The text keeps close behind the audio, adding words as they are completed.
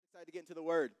excited to get into the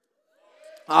Word?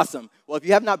 Awesome. Well, if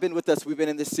you have not been with us, we've been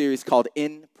in this series called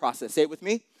In Process. Say it with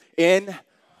me. In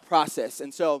Process.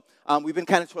 And so we've been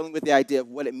kind of toiling with the idea of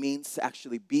what it means to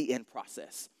actually be in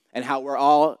process and how we're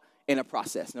all in a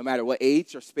process. No matter what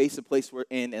age or space or place we're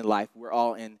in life, we're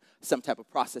all in some type of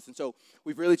process. And so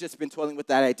we've really just been toiling with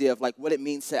that idea of like what it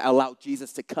means to allow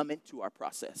Jesus to come into our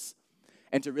process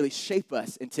and to really shape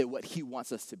us into what he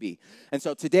wants us to be. And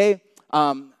so today,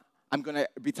 I'm going to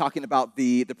be talking about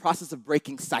the process of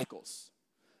breaking cycles.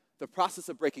 The process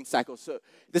of breaking cycles. So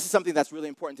this is something that's really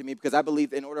important to me because I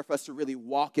believe in order for us to really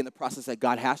walk in the process that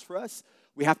God has for us,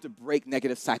 we have to break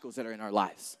negative cycles that are in our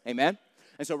lives. Amen?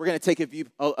 And so we're going to take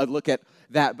a look at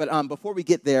that. But before we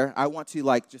get there, I want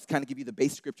to just kind of give you the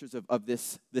base scriptures of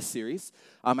this series.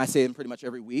 I say them pretty much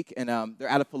every week, and they're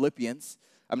out of Philippians.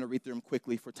 I'm going to read through them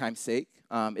quickly for time's sake.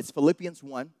 It's Philippians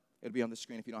 1. It'll be on the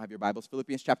screen if you don't have your Bibles.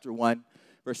 Philippians chapter 1,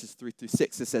 verses 3 through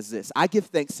 6. It says this: I give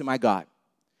thanks to my God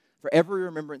for every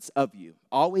remembrance of you,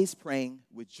 always praying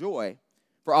with joy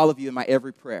for all of you in my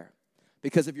every prayer.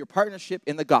 Because of your partnership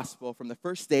in the gospel from the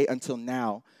first day until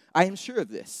now, I am sure of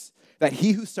this, that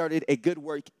he who started a good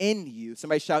work in you,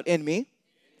 somebody shout, in me.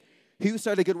 He who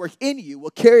started a good work in you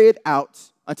will carry it out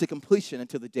unto completion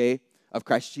until the day of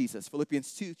Christ Jesus.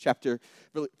 Philippians 2, chapter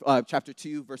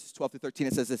 2, verses 12 through 13,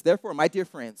 it says this: Therefore, my dear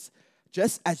friends,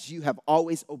 just as you have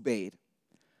always obeyed,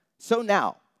 so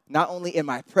now, not only in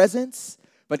my presence,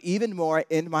 but even more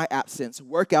in my absence,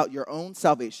 work out your own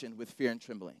salvation with fear and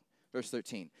trembling. Verse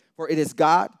 13, for it is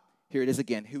God, here it is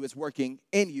again, who is working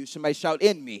in you. Somebody shout,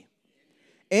 in me.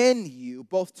 In you,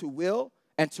 both to will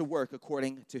and to work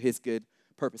according to his good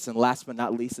purpose. And last but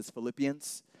not least is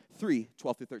Philippians 3,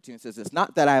 12 through 13. It says this: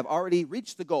 not that I have already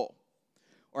reached the goal,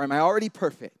 or am I already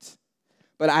perfect,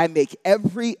 but I make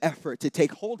every effort to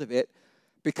take hold of it,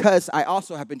 because I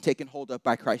also have been taken hold of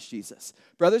by Christ Jesus.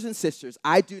 Brothers and sisters,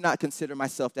 I do not consider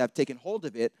myself to have taken hold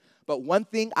of it, but one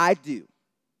thing I do,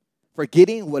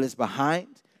 forgetting what is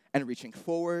behind and reaching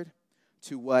forward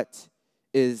to what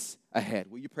is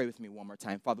ahead. Will you pray with me one more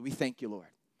time? Father, we thank you, Lord,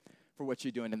 for what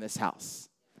you're doing in this house.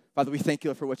 Father, we thank you,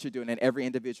 Lord, for what you're doing in every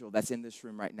individual that's in this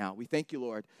room right now. We thank you,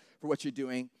 Lord, for what you're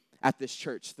doing at this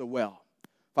church, The Well.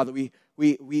 Father,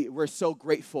 we're so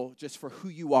grateful just for who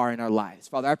you are in our lives.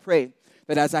 Father, I pray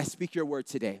that as I speak your word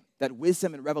today, that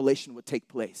wisdom and revelation would take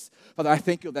place. Father, I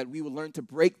thank you that we will learn to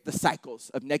break the cycles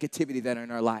of negativity that are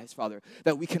in our lives, Father,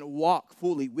 that we can walk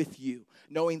fully with you,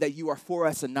 knowing that you are for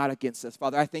us and not against us.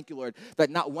 Father, I thank you, Lord, that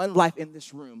not one life in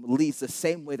this room leaves the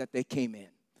same way that they came in,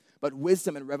 but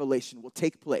wisdom and revelation will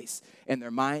take place in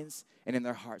their minds and in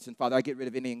their hearts. And Father, I get rid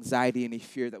of any anxiety, any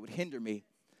fear that would hinder me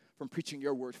from preaching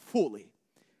your word fully.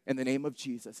 In the name of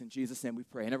Jesus. In Jesus' name we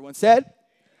pray. And everyone said?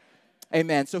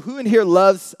 Amen. So who in here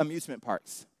loves amusement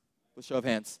parks? With show of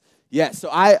hands. Yes. So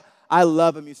I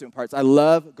love amusement parks. I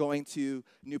love going to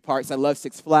new parks. I love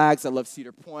Six Flags. I love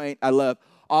Cedar Point. I love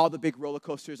all the big roller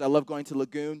coasters. I love going to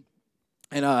Lagoon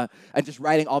and just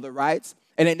riding all the rides.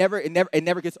 And it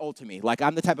never gets old to me. Like,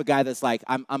 I'm the type of guy that's like,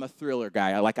 I'm a thriller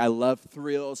guy. I love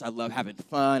thrills. I love having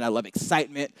fun. I love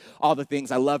excitement, all the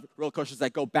things. I love roller coasters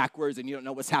that go backwards and you don't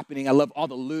know what's happening. I love all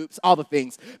the loops, all the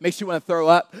things. Makes you want to throw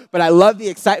up. But I love the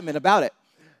excitement about it.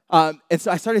 And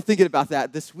so I started thinking about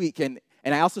that this week. And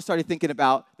I also started thinking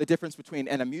about the difference between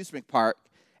an amusement park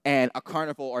and a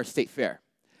carnival or a state fair.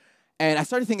 And I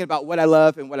started thinking about what I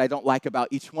love and what I don't like about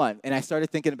each one. And I started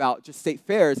thinking about just state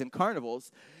fairs and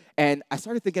carnivals. And I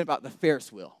started thinking about the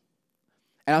Ferris wheel.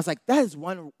 And I was like, that is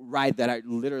one ride that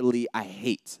I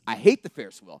hate. I hate the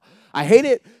Ferris wheel. I hate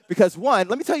it because, one,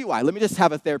 let me tell you why. Let me just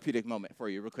have a therapeutic moment for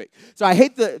you real quick. So I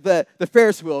hate the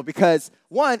Ferris wheel because,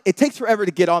 one, it takes forever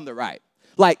to get on the ride.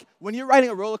 Like, when you're riding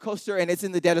a roller coaster and it's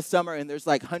in the dead of summer and there's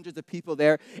like hundreds of people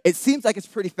there, it seems like it's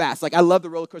pretty fast. Like, I love the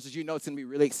roller coasters. You know it's going to be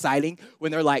really exciting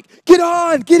when they're like, get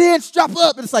on, get in, strap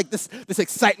up. And it's like this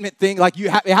excitement thing. Like, it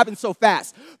happens so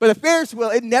fast. But the Ferris wheel,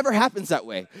 it never happens that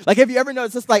way. Like, have you ever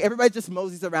noticed it's like everybody just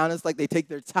moseys around. It's like they take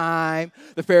their time.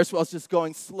 The Ferris wheel's just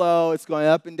going slow. It's going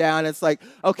up and down. It's like,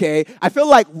 okay. I feel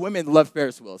like women love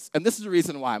Ferris wheels. And this is the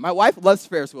reason why. My wife loves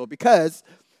Ferris wheel because,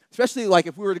 especially like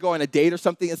if we were to go on a date or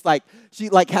something, it's like she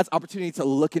like has opportunity to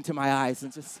look into my eyes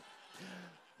and just,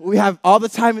 we have all the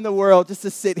time in the world just to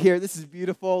sit here. This is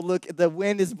beautiful. Look, the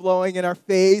wind is blowing in our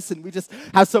face and we just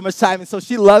have so much time. And so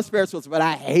she loves Ferris wheels, but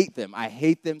I hate them. I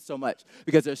hate them so much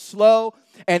because they're slow.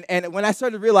 And when I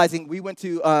started realizing, we went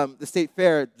to the state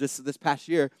fair this past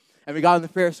year and we got on the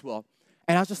Ferris wheel.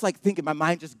 And I was just like thinking, my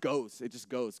mind just goes. It just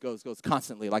goes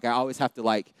constantly. Like, I always have to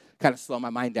like kind of slow my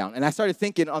mind down. And I started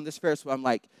thinking on this Ferris wheel, I'm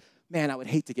like, man, I would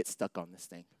hate to get stuck on this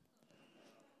thing.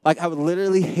 Like, I would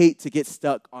literally hate to get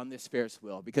stuck on this Ferris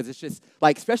wheel because it's just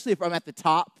like, especially if I'm at the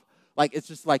top like it's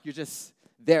just like you're just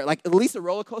there. Like at least a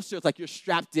roller coaster, it's like you're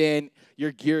strapped in,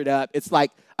 you're geared up. It's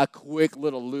like a quick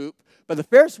little loop. But the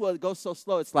Ferris wheel, it goes so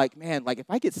slow, it's like, man, like if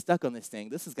I get stuck on this thing,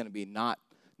 this is going to be not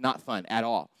fun at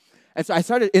all. And so I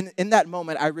started, in that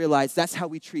moment, I realized that's how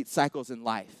we treat cycles in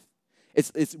life.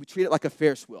 We treat it like a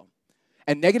Ferris wheel.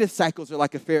 And negative cycles are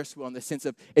like a Ferris wheel in the sense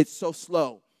of it's so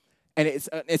slow. And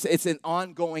it's an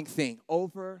ongoing thing,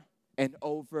 over and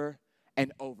over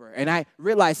and over. And I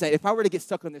realized that if I were to get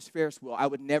stuck on this Ferris wheel, I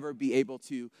would never be able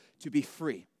to be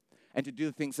free and to do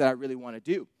the things that I really want to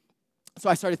do. So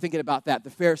I started thinking about that, the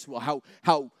Ferris wheel,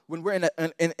 how when we're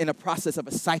in a process of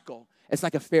a cycle, it's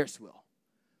like a Ferris wheel.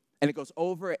 And it goes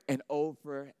over and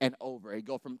over and over. It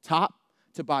goes from top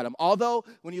to bottom. Although,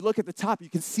 when you look at the top, you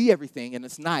can see everything, and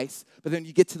it's nice, but then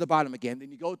you get to the bottom again. Then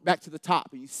you go back to the top,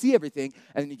 and you see everything,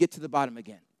 and then you get to the bottom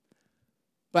again.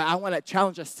 But I want to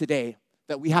challenge us today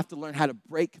that we have to learn how to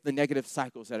break the negative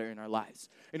cycles that are in our lives.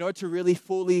 In order to really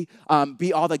fully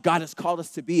be all that God has called us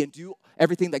to be and do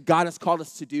everything that God has called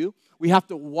us to do, we have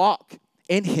to walk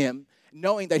in Him,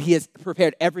 knowing that He has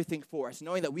prepared everything for us,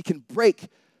 knowing that we can break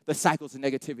the cycles of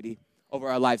negativity over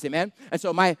our lives. Amen? And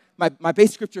so my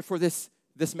base scripture for this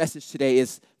message today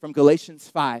is from Galatians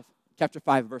 5, chapter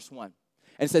 5, verse 1.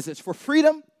 And it says this, "For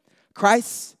freedom,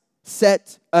 Christ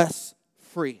set us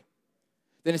free."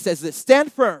 Then it says this,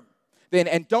 "Stand firm, then,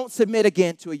 and don't submit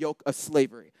again to a yoke of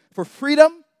slavery. For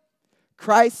freedom,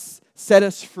 Christ set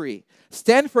us free.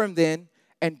 Stand firm then,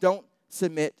 and don't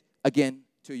submit again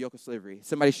to a yoke of slavery."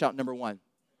 Somebody shout number one.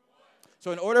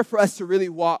 So in order for us to really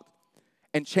walk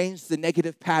and change the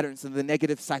negative patterns and the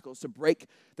negative cycles, to break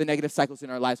the negative cycles in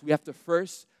our lives, we have to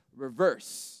first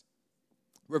reverse.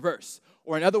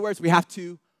 Or in other words, we have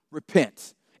to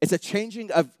repent. It's a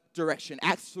changing of direction.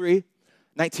 Acts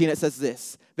 3:19, it says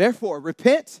this, "Therefore,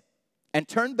 repent and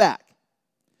turn back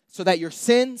so that your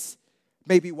sins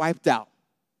may be wiped out."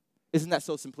 Isn't that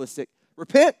so simplistic?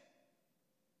 Repent.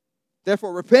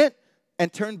 Therefore, repent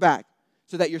and turn back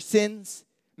so that your sins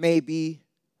may be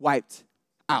wiped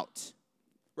out.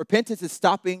 Repentance is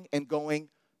stopping and going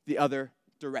the other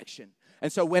direction.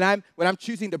 And so when I'm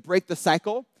choosing to break the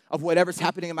cycle of whatever's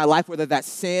happening in my life, whether that's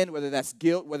sin, whether that's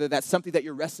guilt, whether that's something that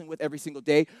you're wrestling with every single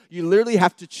day, you literally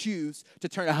have to choose to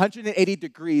turn 180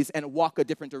 degrees and walk a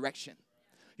different direction.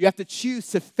 You have to choose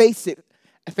to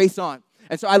face on.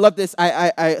 And so I love this.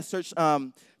 I searched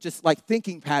just like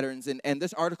thinking patterns, and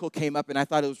this article came up, and I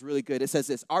thought it was really good. It says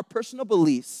this, "Our personal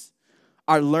beliefs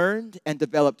are learned and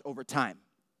developed over time,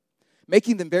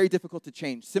 making them very difficult to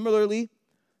change. Similarly,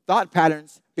 thought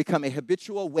patterns become a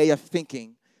habitual way of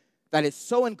thinking that is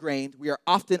so ingrained we are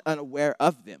often unaware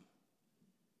of them.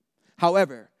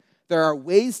 However, there are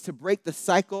ways to break the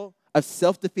cycle of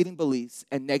self-defeating beliefs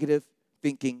and negative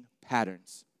thinking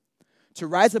patterns. To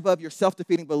rise above your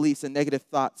self-defeating beliefs and negative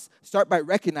thoughts, start by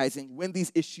recognizing when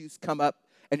these issues come up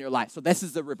in your life." So this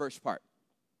is the reverse part.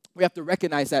 We have to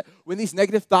recognize that when these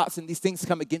negative thoughts and these things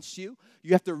come against you,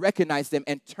 you have to recognize them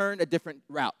and turn a different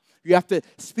route. You have to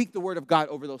speak the word of God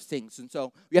over those things. And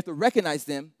so you have to recognize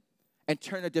them and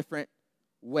turn a different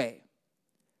way.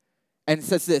 And it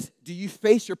says this, "Do you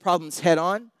face your problems head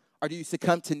on, or do you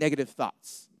succumb to negative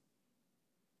thoughts?"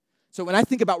 So when I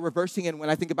think about reversing and when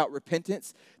I think about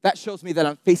repentance, that shows me that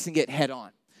I'm facing it head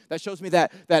on. That shows me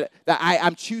that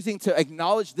I'm choosing to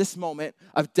acknowledge this moment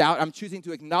of doubt. I'm choosing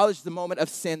to acknowledge the moment of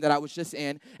sin that I was just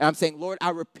in. And I'm saying, Lord, I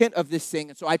repent of this thing.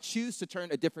 And so I choose to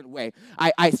turn a different way.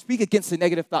 I speak against the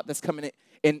negative thought that's coming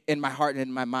in my heart and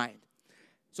in my mind.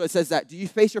 So it says that, do you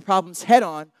face your problems head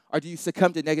on, or do you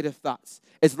succumb to negative thoughts?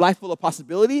 Is life full of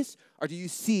possibilities, or do you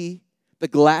see the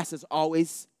glass as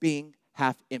always being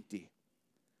half empty?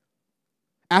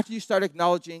 After you start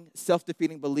acknowledging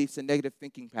self-defeating beliefs and negative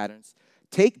thinking patterns,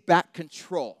 take back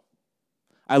control.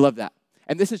 I love that.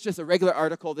 And this is just a regular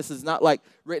article. This is not like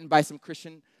written by some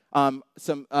Christian,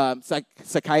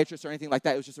 psychiatrist or anything like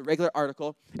that. It was just a regular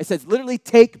article. It says literally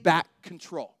take back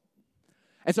control.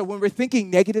 And so when we're thinking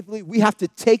negatively, we have to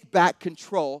take back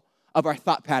control of our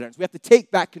thought patterns. We have to take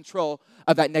back control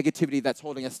of that negativity that's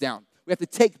holding us down. We have to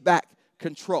take back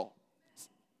control.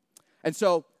 And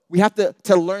so we have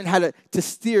to learn how to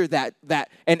steer that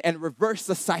and reverse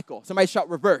the cycle. Somebody shout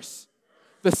reverse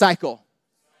the cycle.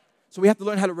 So we have to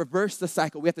learn how to reverse the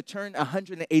cycle. We have to turn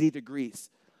 180 degrees.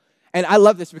 And I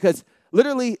love this because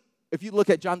literally, if you look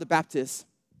at John the Baptist,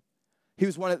 he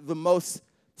was one of the most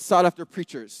sought-after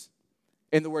preachers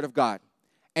in the Word of God.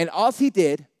 And all he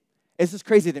did, it's just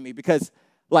crazy to me because,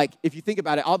 like, if you think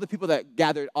about it, all the people that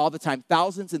gathered all the time,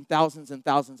 thousands and thousands and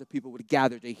thousands of people would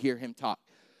gather to hear him talk.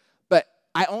 But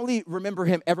I only remember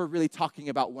him ever really talking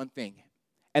about one thing,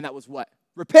 and that was what?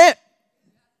 Repent.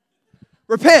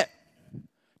 Repent.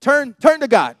 Turn to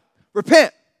God.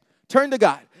 Repent. Turn to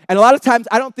God. And a lot of times,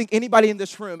 I don't think anybody in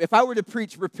this room, if I were to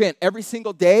preach repent every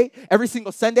single day, every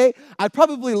single Sunday, I'd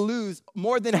probably lose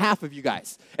more than half of you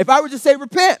guys. If I were to say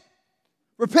repent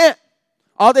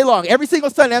all day long, every single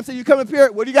Sunday, I'm saying you come up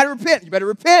here, what do you got to repent? You better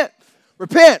repent.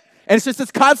 And it's just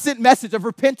this constant message of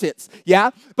repentance, yeah?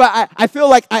 But I feel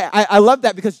like I love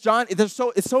that because, John, it's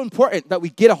so important that we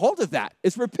get a hold of that.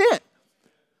 It's repent.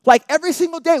 Like every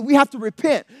single day, we have to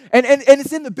repent. And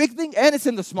it's in the big thing and it's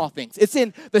in the small things. It's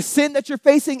in the sin that you're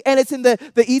facing and it's in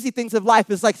the easy things of life.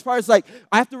 It's like as far as like,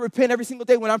 I have to repent every single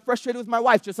day when I'm frustrated with my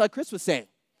wife, just like Chris was saying.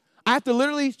 I have to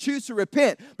literally choose to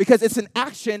repent because it's an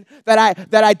action that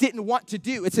I didn't want to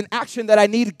do. It's an action that I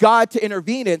need God to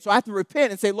intervene in. So I have to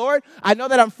repent and say, Lord, I know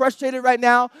that I'm frustrated right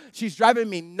now. She's driving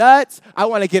me nuts. I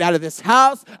want to get out of this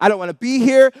house. I don't want to be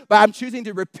here, but I'm choosing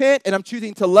to repent and I'm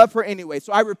choosing to love her anyway.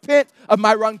 So I repent of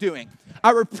my wrongdoing. I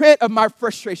repent of my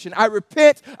frustration. I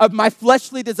repent of my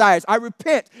fleshly desires. I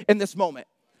repent in this moment.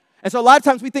 And so a lot of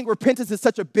times we think repentance is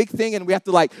such a big thing and we have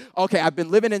to like, okay, I've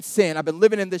been living in sin. I've been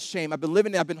living in this shame. I've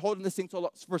been holding this thing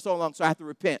for so long, so I have to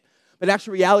repent. But in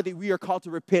actual reality, we are called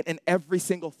to repent in every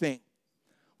single thing.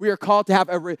 We are called to have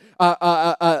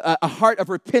a heart of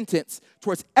repentance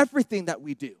towards everything that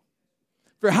we do.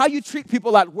 For how you treat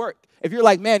people at work. If you're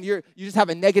like, man, you just have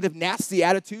a negative, nasty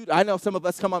attitude. I know some of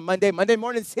us come on Monday. Monday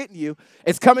morning's hitting you.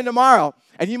 It's coming tomorrow.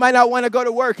 And you might not want to go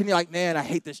to work. And you're like, man, I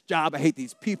hate this job. I hate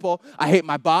these people. I hate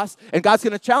my boss. And God's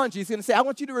going to challenge you. He's going to say, I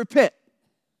want you to repent.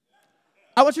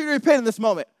 I want you to repent in this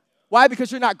moment. Why?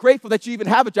 Because you're not grateful that you even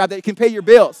have a job that can pay your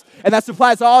bills. And that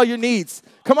supplies all your needs.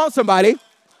 Come on, somebody.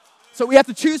 So we have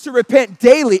to choose to repent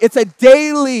daily. It's a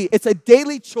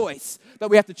daily choice that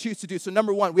we have to choose to do. So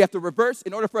number one, we have to reverse.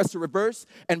 In order for us to reverse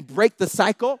and break the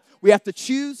cycle, we have to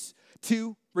choose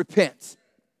to repent.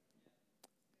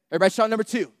 Everybody shout number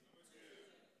two.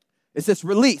 It says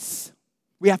release.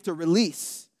 We have to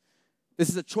release. This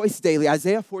is a choice daily.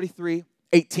 Isaiah 43,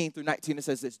 18 through 19, it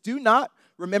says this. Do not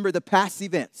remember the past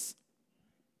events.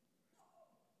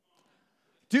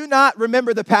 Do not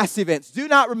remember the past events. Do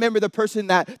not remember the person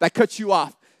that cut you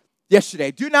off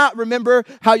yesterday. Do not remember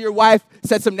how your wife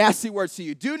said some nasty words to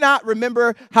you. Do not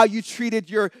remember how you treated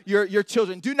your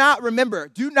children. Do not remember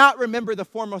the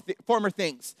former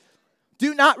things.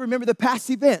 Do not remember the past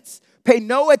events. Pay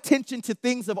no attention to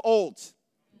things of old.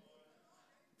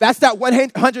 That's that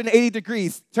 180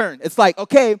 degrees turn. It's like,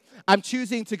 okay, I'm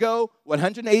choosing to go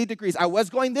 180 degrees. I was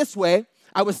going this way.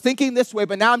 I was thinking this way,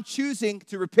 but now I'm choosing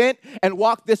to repent and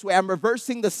walk this way. I'm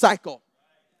reversing the cycle.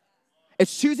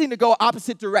 It's choosing to go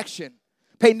opposite direction.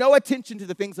 Pay no attention to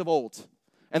the things of old.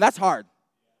 And that's hard.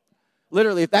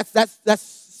 Literally, that's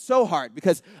so hard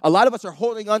because a lot of us are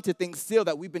holding on to things still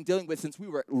that we've been dealing with since we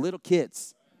were little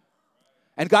kids.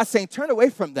 And God's saying, turn away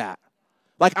from that.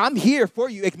 Like, I'm here for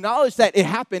you. Acknowledge that it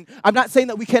happened. I'm not saying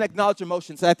that we can't acknowledge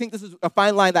emotions. And I think this is a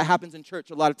fine line that happens in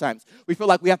church a lot of times. We feel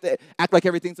like we have to act like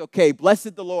everything's okay.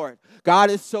 Blessed the Lord.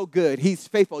 God is so good. He's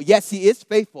faithful. Yes, he is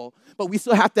faithful, but we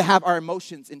still have to have our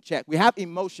emotions in check. We have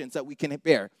emotions that we can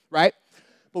bear, right?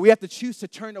 But we have to choose to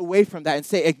turn away from that and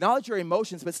say, acknowledge your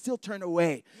emotions, but still turn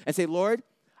away and say, Lord,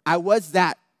 I was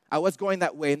going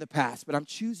that way in the past, but I'm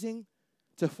choosing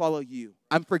to follow you.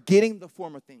 I'm forgetting the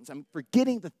former things. I'm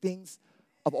forgetting the things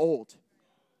of old.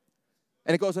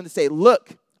 And it goes on to say,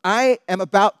 look, I am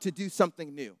about to do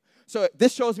something new. So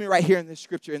this shows me right here in this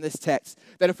scripture, in this text,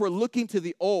 that if we're looking to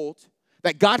the old,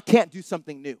 that God can't do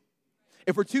something new.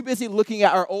 If we're too busy looking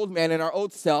at our old man and our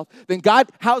old self, then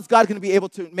how is God going to be able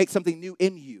to make something new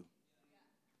in you?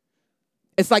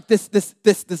 It's like this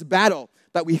battle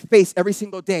that we face every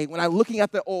single day. When I'm looking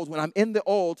at the old, when I'm in the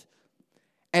old,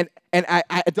 and I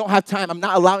don't have time, I'm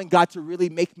not allowing God to really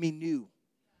make me new.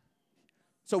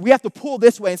 So we have to pull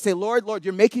this way and say, Lord,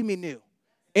 you're making me new.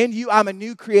 In you, I'm a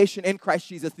new creation in Christ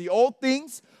Jesus. The old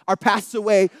things are passed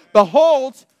away.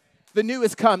 Behold, the new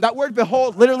has come. That word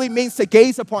behold literally means to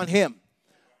gaze upon him.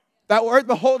 That word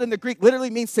behold in the Greek literally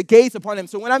means to gaze upon him.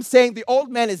 So when I'm saying the old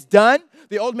man is done,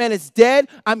 the old man is dead,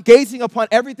 I'm gazing upon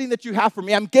everything that you have for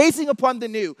me. I'm gazing upon the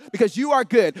new because you are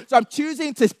good. So I'm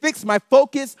choosing to fix my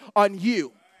focus on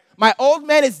you. My old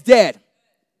man is dead.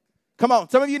 Come on,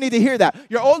 some of you need to hear that.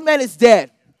 Your old man is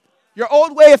dead. Your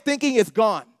old way of thinking is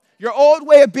gone. Your old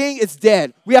way of being is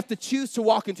dead. We have to choose to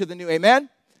walk into the new. Amen?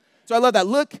 So I love that.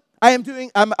 Look, I'm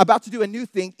about to do a new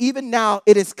thing. Even now,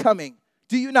 it is coming.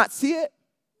 Do you not see it?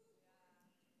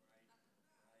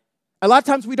 A lot of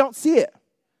times we don't see it.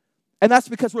 And that's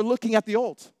because we're looking at the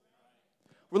old.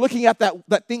 We're looking at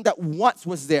that thing that once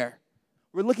was there.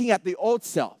 We're looking at the old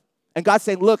self. And God's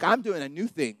saying, look, I'm doing a new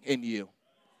thing in you.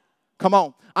 Come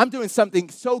on. I'm doing something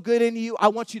so good in you, I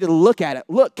want you to look at it.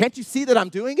 Look, can't you see that I'm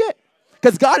doing it?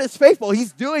 Because God is faithful.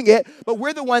 He's doing it, but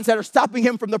we're the ones that are stopping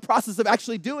him from the process of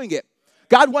actually doing it.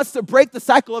 God wants to break the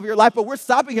cycle of your life, but we're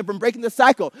stopping him from breaking the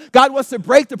cycle. God wants to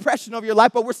break depression over your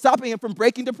life, but we're stopping him from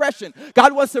breaking depression.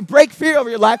 God wants to break fear over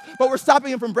your life, but we're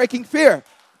stopping him from breaking fear.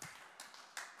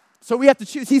 So we have to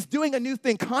choose. He's doing a new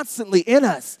thing constantly in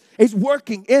us. He's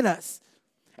working in us.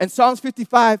 And Psalms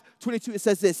 55:22, it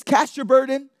says this, cast your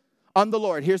burden on the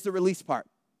Lord. Here's the release part.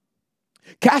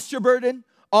 Cast your burden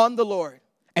on the Lord,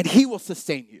 and he will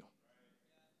sustain you.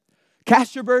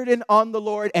 Cast your burden on the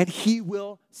Lord, and he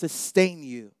will sustain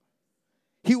you.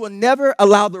 He will never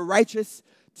allow the righteous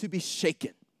to be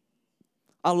shaken.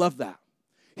 I love that.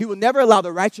 He will never allow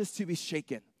the righteous to be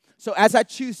shaken. So as I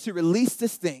choose to release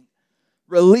this thing,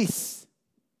 release.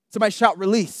 Somebody shout,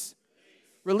 release.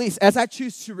 Release. As I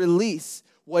choose to release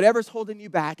whatever's holding you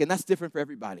back, and that's different for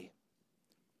everybody.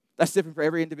 That's different for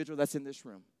every individual that's in this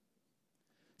room.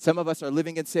 Some of us are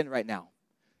living in sin right now.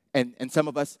 And some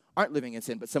of us aren't living in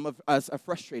sin, but some of us are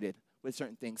frustrated with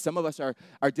certain things. Some of us are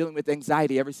dealing with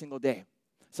anxiety every single day.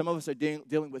 Some of us are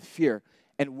dealing with fear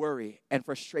and worry and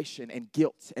frustration and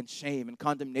guilt and shame and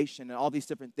condemnation and all these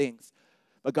different things.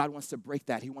 But God wants to break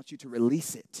that. He wants you to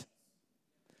release it.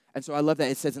 And so I love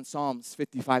that it says in Psalms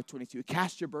 55:22,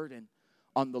 cast your burden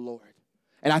on the Lord.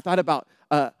 And I thought about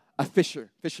a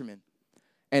fisherman.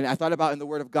 And I thought about in the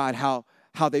Word of God how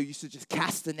they used to just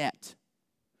cast the net.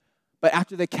 But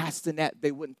after they cast the net,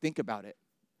 they wouldn't think about it.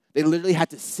 They literally had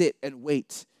to sit and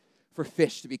wait for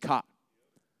fish to be caught.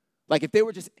 Like if they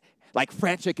were just like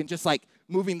frantic and just like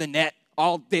moving the net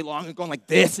all day long and going like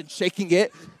this and shaking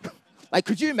it. Like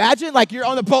could you imagine like you're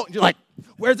on the boat and you're like,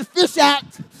 where's the fish at?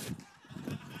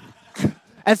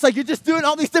 And it's like you're just doing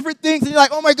all these different things and you're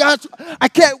like, oh my gosh,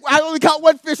 I only caught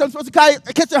one fish. I'm supposed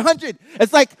to catch 100.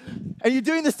 It's like, and you're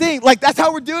doing this thing. Like that's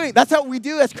how we're doing. That's how we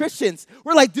do as Christians.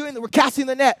 We're like we're casting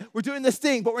the net. We're doing this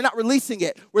thing, but we're not releasing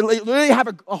it. We literally have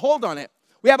a hold on it.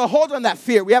 We have a hold on that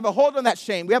fear. We have a hold on that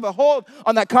shame. We have a hold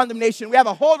on that condemnation. We have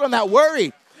a hold on that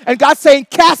worry. And God's saying,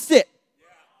 cast it.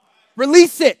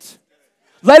 Release it.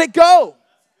 Let it go.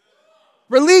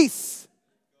 Release.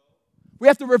 We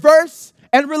have to reverse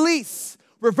and release.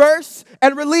 Reverse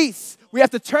and release. We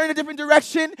have to turn a different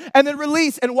direction and then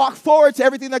release and walk forward to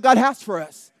everything that God has for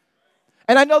us.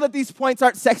 And I know that these points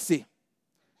aren't sexy.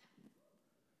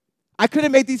 I could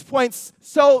have made these points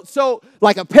so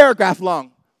like a paragraph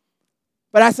long.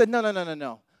 But I said,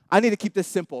 no. I need to keep this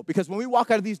simple because when we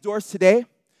walk out of these doors today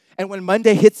and when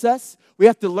Monday hits us, we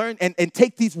have to learn and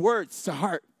take these words to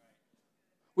heart.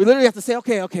 We literally have to say,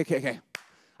 okay.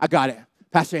 I got it.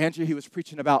 Pastor Andrew, he was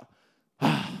preaching about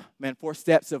 4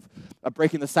 steps of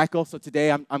breaking the cycle. So today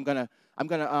I'm gonna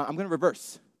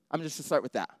reverse. I'm just gonna start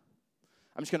with that.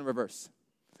 I'm just gonna reverse.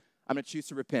 I'm gonna choose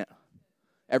to repent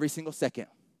every single second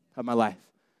of my life.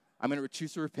 I'm gonna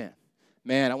choose to repent.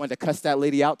 Man, I wanted to cuss that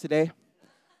lady out today.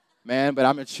 Man, but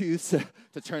I'm gonna choose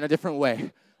to turn a different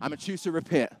way. I'm gonna choose to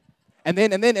repent. And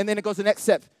then it goes the next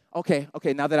step. Okay,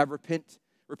 now that I've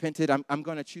repented, I'm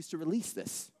gonna choose to release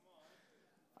this.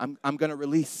 I'm going to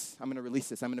release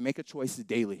this. I'm going to make a choice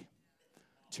daily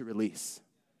to release.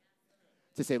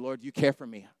 To say, Lord, you care for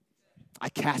me. I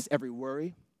cast every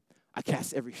worry. I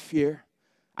cast every fear.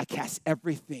 I cast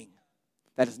everything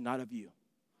that is not of you.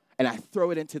 And I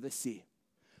throw it into the sea.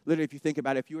 Literally, if you think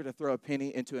about it, if you were to throw a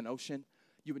penny into an ocean,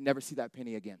 you would never see that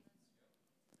penny again.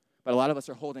 But a lot of us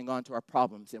are holding on to our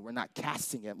problems, and we're not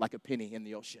casting it like a penny in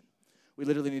the ocean. We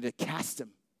literally need to cast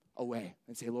them away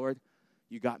and say, Lord,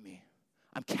 you got me.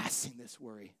 I'm casting this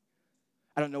worry.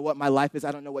 I don't know what my life is.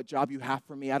 I don't know what job you have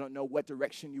for me. I don't know what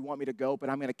direction you want me to go, but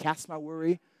I'm going to cast my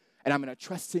worry, and I'm going to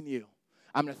trust in you.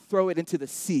 I'm going to throw it into the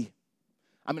sea.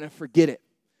 I'm going to forget it.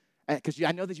 Because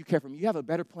I know that you care for me. You have a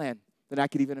better plan than I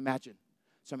could even imagine.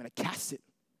 So I'm going to cast it,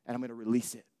 and I'm going to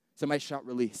release it. Somebody shout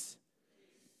release.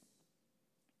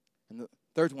 And the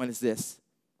third one is this.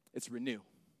 It's renew.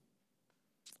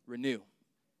 Renew.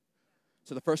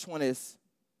 So the first one is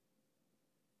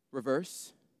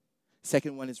reverse.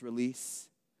 Second one is release.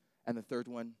 And the third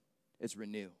one is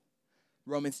renew.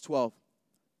 Romans 12,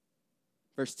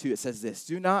 verse 2, it says this.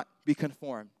 Do not be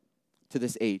conformed to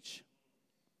this age,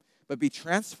 but be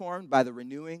transformed by the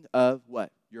renewing of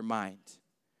what? Your mind.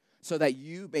 So that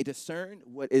you may discern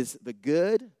what is the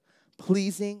good,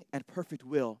 pleasing, and perfect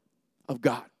will of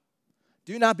God.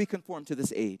 Do not be conformed to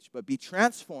this age, but be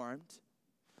transformed.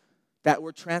 That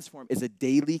word transform is a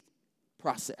daily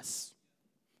process.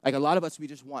 Like a lot of us, we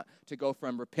just want to go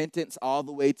from repentance all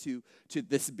the way to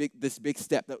this big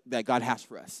step that God has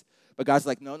for us. But God's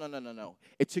like, no.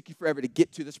 It took you forever to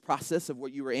get to this process of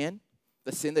what you were in.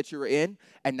 the sin that you were in,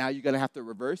 and now you're going to have to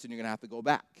reverse, and you're going to have to go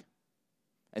back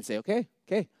and say, okay,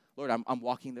 Lord, I'm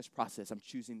walking this process. I'm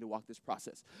choosing to walk this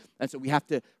process. And so we have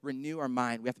to renew our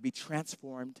mind. We have to be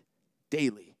transformed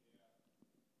daily.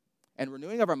 And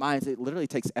renewing of our minds, it literally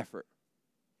takes effort.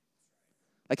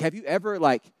 Like, have you ever,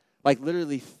 like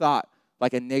literally thought,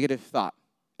 like, a negative thought?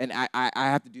 And I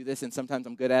have to do this, and sometimes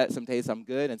I'm good at it. Some days I'm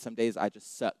good, and some days I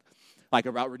just suck. Like,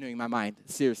 about renewing my mind.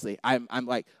 Seriously. I'm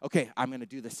like, okay, I'm going to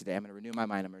do this today. I'm going to renew my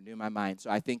mind. I'm going to renew my mind. So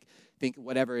I think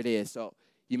whatever it is. So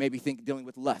you may be dealing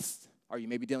with lust, or you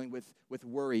may be dealing with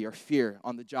worry or fear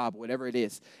on the job, whatever it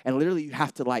is. And literally you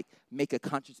have to, like, make a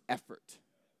conscious effort.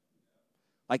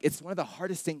 Like, it's one of the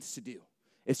hardest things to do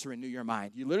is to renew your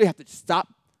mind. You literally have to stop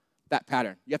that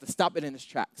pattern. You have to stop it in its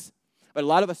tracks. But a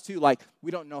lot of us, too, like,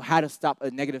 we don't know how to stop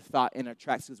a negative thought in our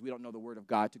tracks because we don't know the Word of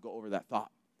God to go over that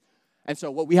thought. And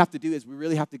so what we have to do is we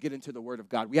really have to get into the Word of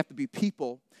God. We have to be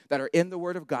people that are in the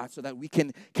Word of God so that we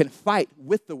can fight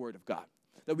with the Word of God,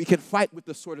 that we can fight with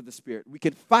the sword of the Spirit. We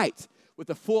can fight with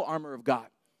the full armor of God,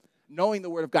 knowing the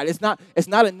Word of God. It's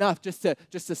not enough just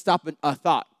to stop a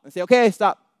thought and say, okay,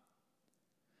 stop.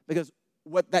 Because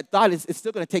what that thought is, it's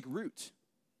still going to take root.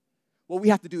 What we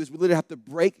have to do is we literally have to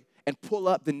break and pull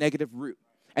up the negative root.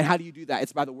 And how do you do that?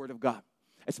 It's by the Word of God.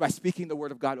 It's by speaking the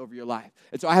Word of God over your life.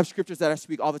 And so I have scriptures that I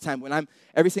speak all the time.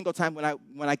 Every single time when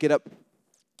I get up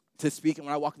to speak and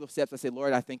when I walk those steps, I say,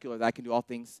 Lord, I thank you that I can do all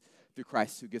things through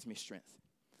Christ who gives me strength.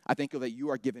 I thank you that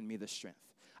you are giving me the strength.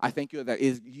 I thank you that it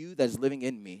is you that is living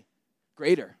in me.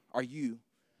 Greater are you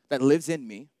that lives in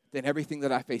me than everything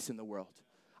that I face in the world.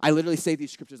 I literally say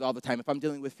these scriptures all the time. If I'm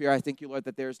dealing with fear, I thank you, Lord,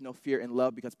 that there is no fear in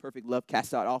love because perfect love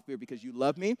casts out all fear because you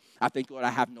love me. I thank you, Lord,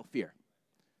 I have no fear.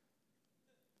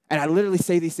 And I literally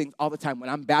say these things all the time when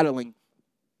I'm battling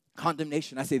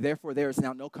condemnation. I say, therefore, there is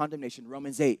now no condemnation,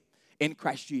 Romans 8, in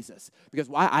Christ Jesus. Because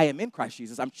why I am in Christ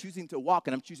Jesus, I'm choosing to walk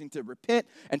and I'm choosing to repent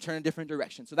and turn a different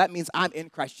direction. So that means I'm in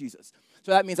Christ Jesus.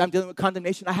 So that means I'm dealing with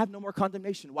condemnation. I have no more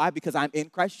condemnation. Why? Because I'm in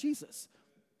Christ Jesus.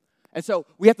 And so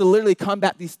we have to literally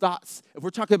combat these thoughts. If we're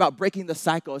talking about breaking the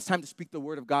cycle, it's time to speak the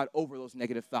Word of God over those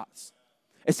negative thoughts.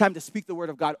 It's time to speak the Word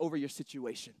of God over your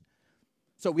situation.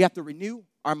 So we have to renew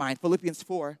our mind. Philippians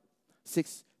 4,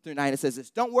 6 through 9, it says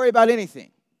this. Don't worry about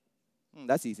anything.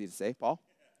 That's easy to say, Paul.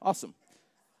 Awesome.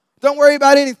 Don't worry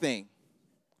about anything.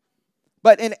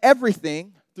 But in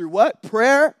everything, through what?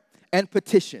 Prayer and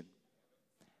petition.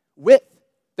 With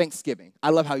thanksgiving. I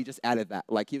love how he just added that.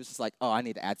 Like, he was just like, oh, I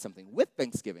need to add something. With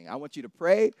thanksgiving. I want you to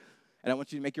pray, and I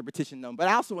want you to make your petition known. But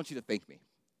I also want you to thank me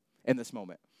in this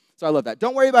moment. So I love that.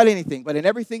 Don't worry about anything, but in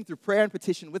everything, through prayer and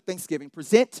petition, with thanksgiving,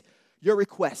 present your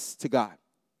requests to God.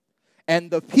 And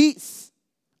the peace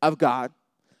of God,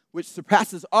 which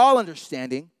surpasses all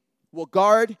understanding, will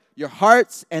guard your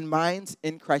hearts and minds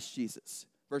in Christ Jesus.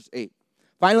 Verse 8.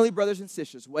 Finally, brothers and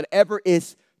sisters, whatever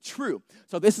is true.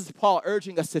 So this is Paul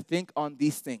urging us to think on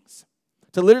these things.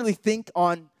 To literally think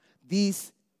on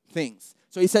these things.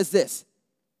 So he says this.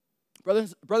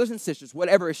 Brothers and sisters,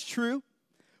 whatever is true,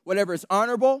 whatever is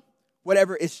honorable,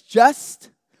 whatever is just,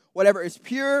 whatever is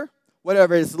pure,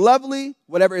 whatever is lovely,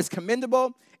 whatever is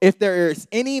commendable, if there is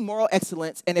any moral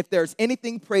excellence, and if there is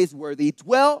anything praiseworthy,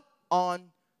 dwell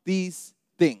on these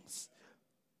things.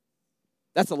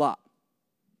 That's a lot.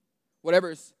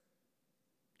 Whatever is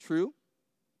true,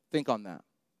 think on that.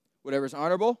 Whatever is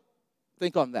honorable,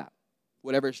 think on that.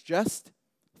 Whatever is just,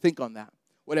 think on that.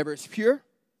 Whatever is pure,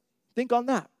 think on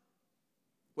that.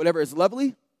 Whatever is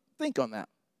lovely, think on that.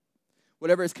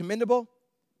 Whatever is commendable,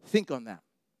 think on that.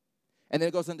 And then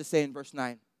it goes on to say in verse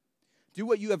 9, do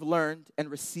what you have learned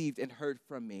and received and heard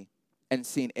from me and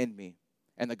seen in me,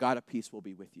 and the God of peace will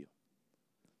be with you.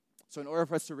 So in order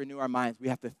for us to renew our minds, we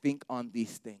have to think on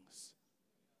these things.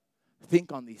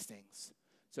 Think on these things.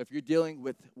 So if you're dealing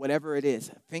with whatever it is,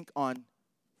 think on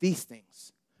these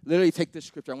things. Literally take this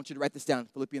scripture. I want you to write this down,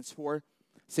 Philippians 4,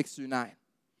 6 through 9.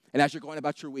 And as you're going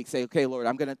about your week, say, okay, Lord,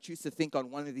 I'm going to choose to think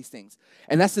on one of these things.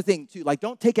 And that's the thing, too. Like,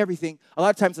 don't take everything. A lot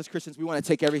of times as Christians, we want to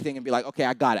take everything and be like, okay,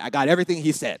 I got it. I got everything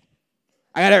he said.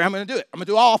 I got it. I'm going to do it. I'm going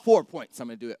to do all 4 points. I'm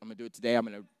going to do it. I'm going to do it today. I'm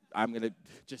going to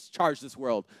just charge this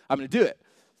world. I'm going to do it.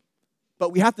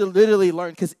 But we have to literally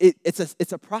learn because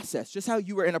it's a process. Just how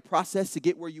you were in a process to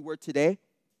get where you were today,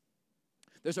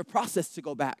 there's a process to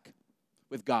go back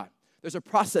with God. There's a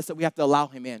process that we have to allow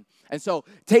him in. And so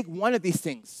take one of these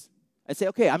things and say,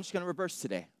 okay, I'm just going to reverse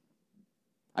today.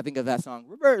 I think of that song,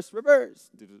 reverse, reverse,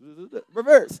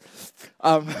 reverse.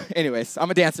 Anyways, I'm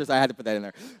a dancer, so I had to put that in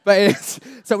there. But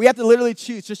so we have to literally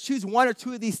choose one or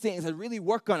two of these things and really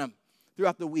work on them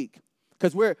throughout the week.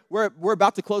 Because we're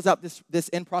about to close out this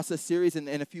in-process series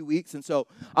in a few weeks. And so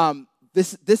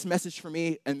this message for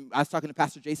me, and I was talking to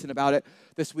Pastor Jason about it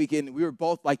this weekend. We were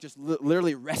both like just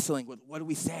literally wrestling with what do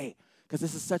we say, because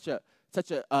this is such a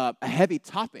heavy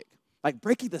topic, like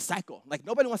breaking the cycle. Like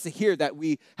nobody wants to hear that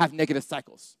we have negative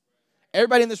cycles.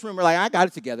 Everybody in this room are like, I got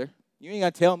it together. You ain't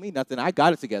got to tell me nothing. I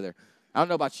got it together. I don't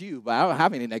know about you, but I don't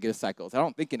have any negative cycles. I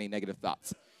don't think any negative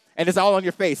thoughts. And it's all on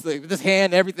your face, like this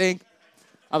hand, everything.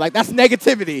 I'm like, that's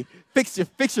negativity. Fix your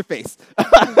face.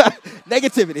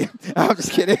 Negativity. I'm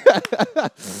just kidding.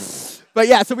 But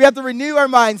yeah, so we have to renew our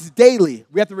minds daily.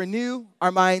 We have to renew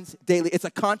our minds daily. It's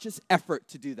a conscious effort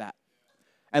to do that.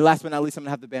 And last but not least, I'm going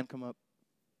to have the band come up,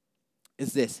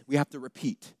 is this. We have to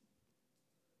repeat.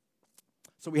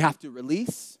 So we have to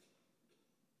release.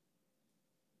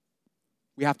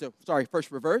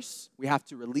 First reverse. We have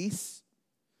to release.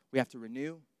 We have to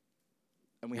renew.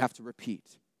 And we have to repeat.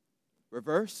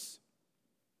 Reverse,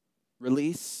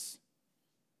 release,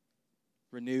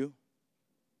 renew,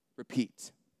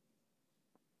 repeat.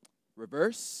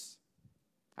 Reverse,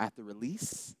 I have to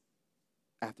release,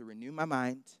 I have to renew my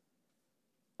mind,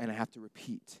 and I have to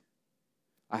repeat.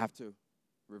 I have to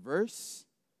reverse,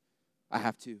 I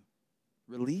have to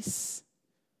release,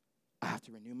 I have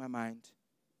to renew my mind,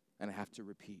 and I have to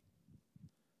repeat.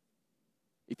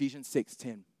 Ephesians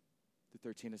 6:10-13,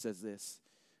 it says this.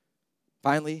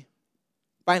 Finally,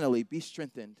 be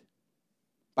strengthened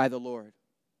by the Lord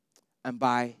and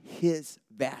by his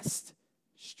vast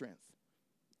strength.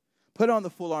 Put on the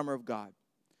full armor of God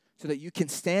so that you can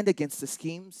stand against the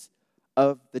schemes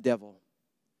of the devil.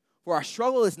 For our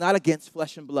struggle is not against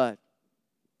flesh and blood,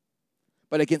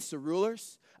 but against the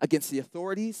rulers, against the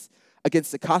authorities,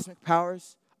 against the cosmic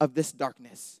powers of this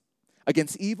darkness,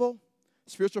 against evil,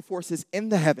 spiritual forces in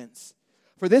the heavens.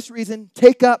 For this reason,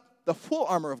 take up the full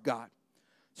armor of God,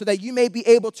 so that you may be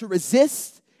able to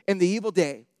resist in the evil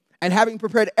day. And having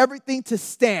prepared everything to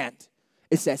stand,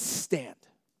 it says stand.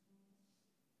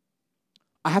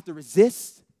 I have to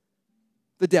resist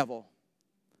the devil.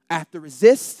 I have to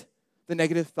resist the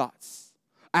negative thoughts.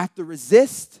 I have to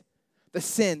resist the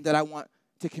sin that I want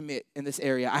to commit in this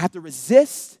area. I have to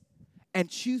resist and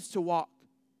choose to walk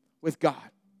with God.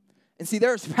 And see,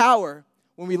 there's power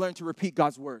when we learn to repeat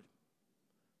God's word.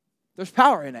 There's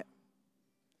power in it.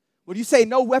 When you say,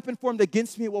 no weapon formed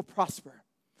against me will prosper.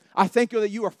 I thank you that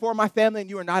you are for my family and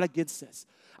you are not against us.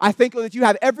 I thank you that you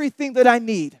have everything that I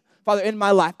need, Father, in my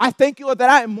life. I thank you, Lord, that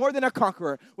I am more than a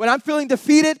conqueror. When I'm feeling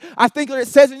defeated, I thank you that it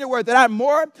says in your word that I'm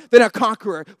more than a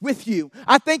conqueror with you.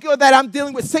 I thank you, Lord, that I'm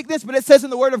dealing with sickness, but it says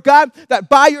in the word of God that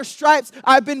by your stripes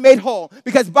I've been made whole.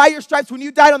 Because by your stripes, when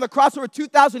you died on the cross over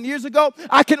 2,000 years ago,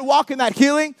 I can walk in that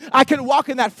healing. I can walk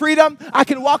in that freedom. I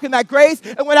can walk in that grace.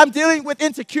 And when I'm dealing with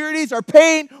insecurities or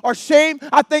pain or shame,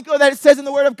 I thank you, Lord, that it says in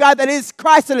the word of God that it is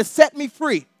Christ that has set me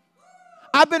free.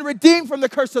 I've been redeemed from the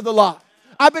curse of the law.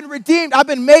 I've been redeemed. I've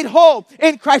been made whole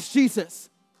in Christ Jesus.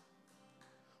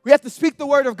 We have to speak the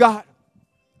word of God.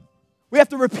 We have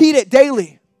to repeat it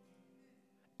daily.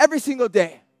 Every single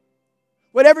day.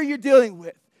 Whatever you're dealing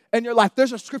with in your life,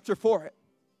 there's a scripture for it.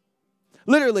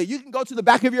 Literally, you can go to the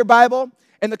back of your Bible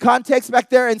and the context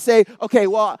back there and say, okay,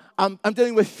 well, I'm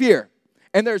dealing with fear.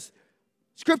 And there's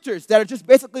scriptures that are just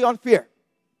basically on fear.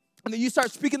 And then you start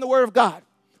speaking the word of God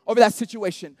over that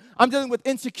situation. I'm dealing with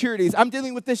insecurities. I'm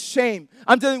dealing with this shame.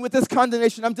 I'm dealing with this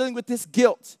condemnation. I'm dealing with this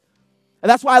guilt. And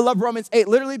that's why I love Romans 8,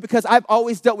 literally because I've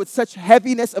always dealt with such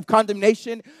heaviness of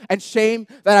condemnation and shame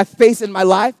that I face in my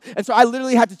life. And so I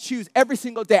literally had to choose every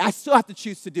single day. I still have to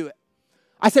choose to do it.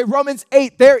 I say Romans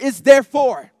 8, there is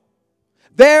therefore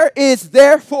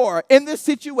in this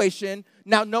situation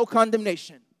now no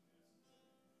condemnation.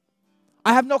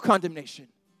 I have no condemnation.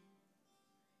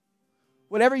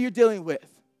 Whatever you're dealing with,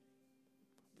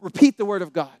 repeat the word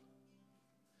of God.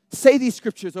 Say these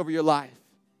scriptures over your life.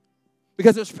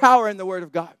 Because there's power in the word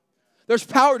of God. There's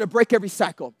power to break every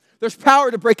cycle. There's power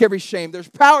to break every shame. There's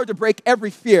power to break every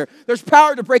fear. There's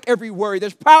power to break every worry.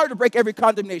 There's power to break every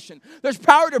condemnation. There's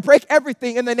power to break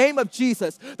everything in the name of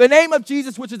Jesus. The name of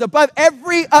Jesus, which is above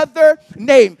every other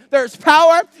name. There's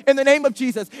power in the name of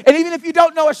Jesus. And even if you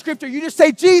don't know a scripture, you just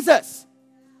say, Jesus,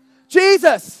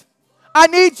 Jesus, I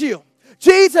need you.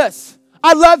 Jesus,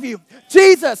 I love you.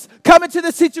 Jesus, come into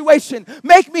the situation.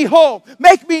 Make me whole.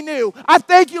 Make me new. I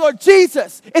thank you, Lord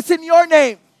Jesus. It's in your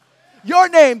name. Your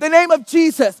name, the name of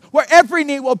Jesus, where every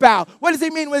knee will bow. What does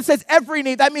it mean when it says every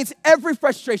knee? That means every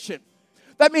frustration.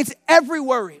 That means every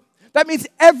worry. That means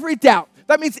every doubt.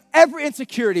 That means every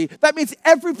insecurity. That means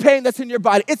every pain that's in your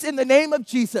body. It's in the name of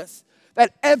Jesus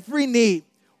that every knee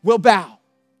will bow.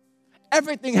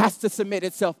 Everything has to submit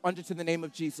itself under to the name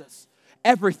of Jesus.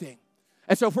 Everything.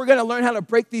 And so if we're going to learn how to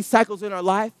break these cycles in our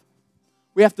life,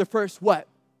 we have to first what?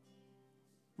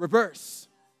 reverse.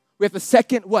 We have to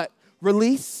second, what?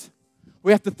 Release.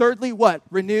 We have to thirdly, what?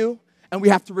 Renew. And we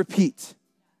have to repeat.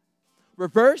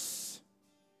 Reverse,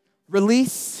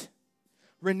 release,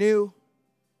 renew,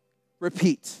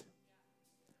 repeat.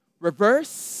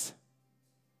 Reverse,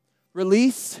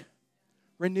 release,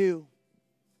 renew,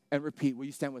 and repeat. Will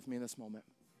you stand with me in this moment?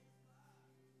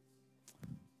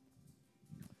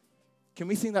 Can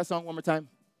we sing that song one more time?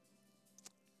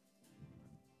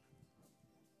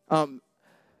 I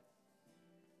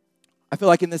feel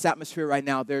like in this atmosphere right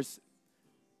now, there's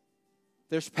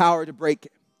power to break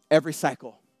every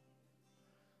cycle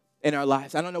in our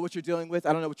lives. I don't know what you're dealing with.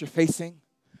 I don't know what you're facing.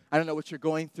 I don't know what you're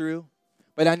going through.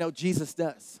 But I know Jesus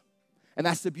does. And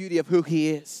that's the beauty of who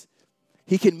he is.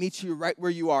 He can meet you right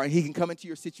where you are. And he can come into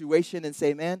your situation and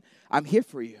say, man, I'm here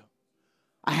for you.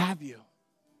 I have you.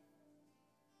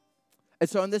 And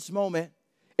so in this moment,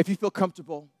 if you feel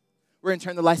comfortable, we're going to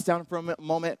turn the lights down for a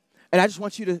moment. And I just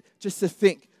want you to just to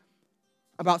think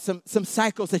about some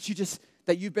cycles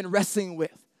that you've been wrestling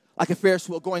with, like a Ferris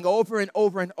wheel, going over and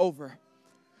over and over.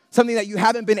 Something that you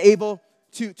haven't been able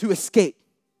to escape.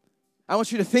 I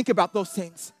want you to think about those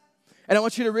things. And I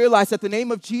want you to realize that the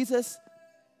name of Jesus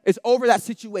is over that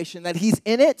situation, that he's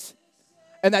in it,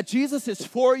 and that Jesus is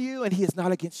for you and he is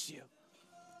not against you.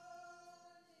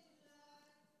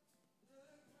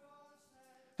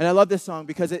 And I love this song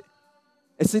because it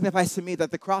signifies to me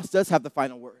that the cross does have the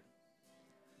final word.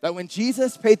 That when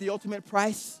Jesus paid the ultimate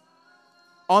price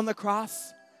on the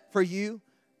cross for you,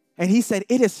 and he said,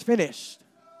 it is finished.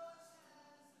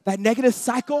 That negative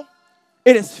cycle,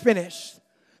 it is finished.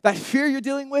 That fear you're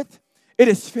dealing with, it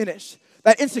is finished.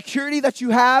 That insecurity that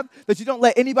you have, that you don't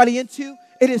let anybody into,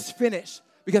 it is finished.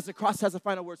 Because the cross has a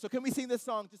final word. So can we sing this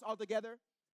song just all together?